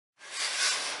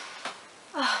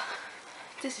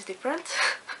This is different.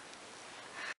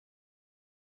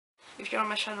 If you're on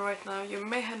my channel right now, you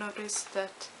may have noticed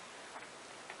that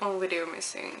one video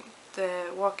missing.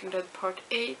 The Walking Dead Part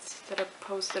 8 that I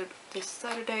posted this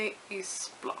Saturday is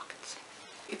blocked.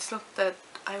 It's not that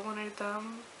I wanted it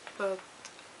done, but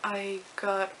I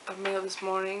got a mail this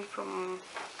morning from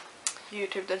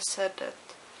YouTube that said that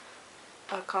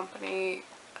a company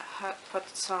had put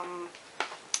some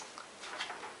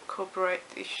copyright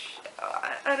issue.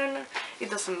 I don't know. It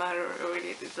doesn't matter, really.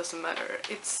 It doesn't matter.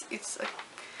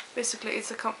 Basically it's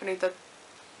a company that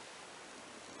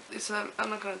I'm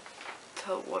not gonna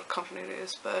tell what company it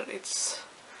is, but it's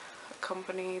a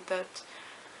company that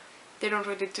they don't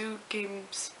really do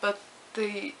games, but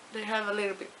they have a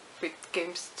little bit with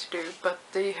games to do, but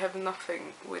they have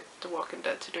nothing with The Walking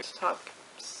Dead to do. To talk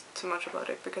too much about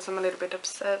it because I'm a little bit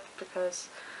upset, because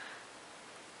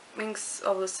Minx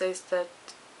always says that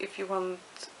if you want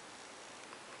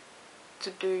to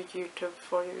do YouTube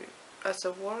for you as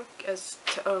a work, as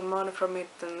to earn money from it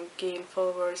and gain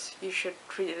followers, you should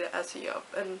treat it as a job,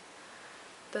 and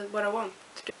that's what I want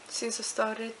to do. Since I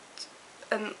started,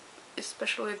 and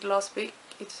especially the last week,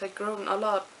 it's grown a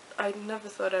lot. I never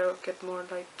thought I would get more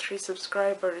like 3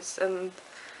 subscribers, and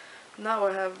now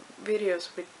I have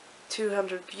videos with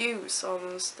 200 views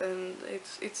almost, and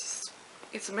it's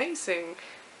amazing.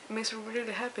 It makes me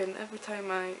really happy, and every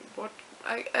time I watch,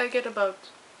 I get about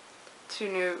 2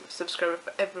 new subscribers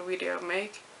for every video I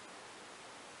make.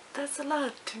 That's a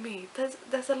lot to me.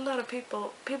 That's a lot of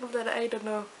people that I don't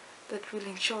know that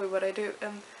really enjoy what I do,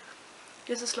 and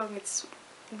just as long as it's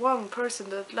one person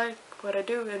that like what I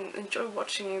do and enjoy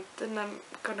watching it, then I'm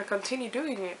gonna continue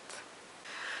doing it.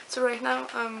 So right now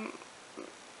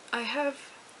I have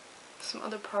some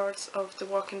other parts of the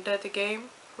Walking Dead game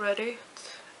ready,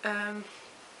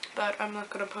 but I'm not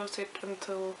gonna post it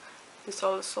until this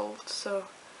all is solved. So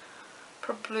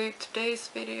probably today's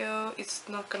video, it's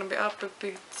not gonna be up. If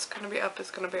it's gonna be up,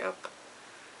 it's gonna be up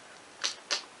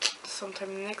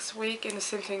sometime next week, and the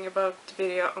same thing about the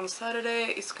video on Saturday.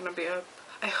 It's gonna be up.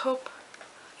 I hope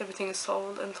everything is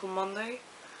solved until Monday,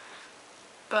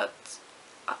 but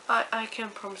I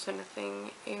can't promise anything.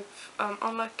 If I'm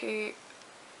unlucky,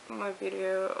 my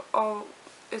video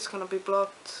is gonna be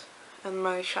blocked, and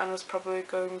my channel is probably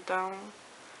going down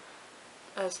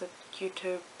as that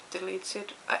YouTube deletes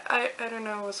it. I don't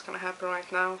know what's gonna happen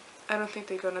right now. I don't think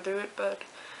they're gonna do it, but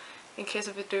in case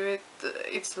if they do it,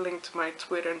 it's linked to my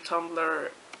Twitter and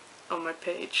Tumblr on my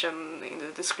page and in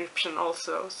the description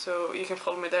also, so you can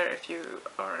follow me there if you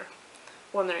are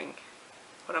wondering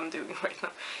what I'm doing right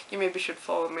now. You maybe should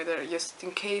follow me there just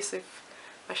in case if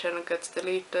my channel gets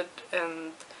deleted,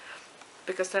 and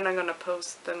because then I'm gonna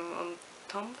post them on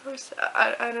Tumblr.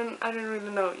 I don't really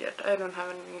know yet. I don't have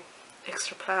any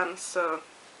extra plans, so.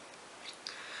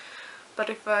 But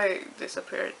if I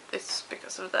disappear, it's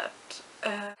because of that.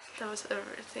 That was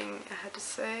everything I had to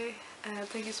say.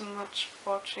 Thank you so much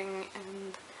for watching,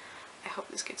 and I hope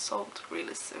this gets solved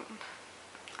really soon.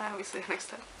 I will see you next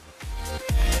time.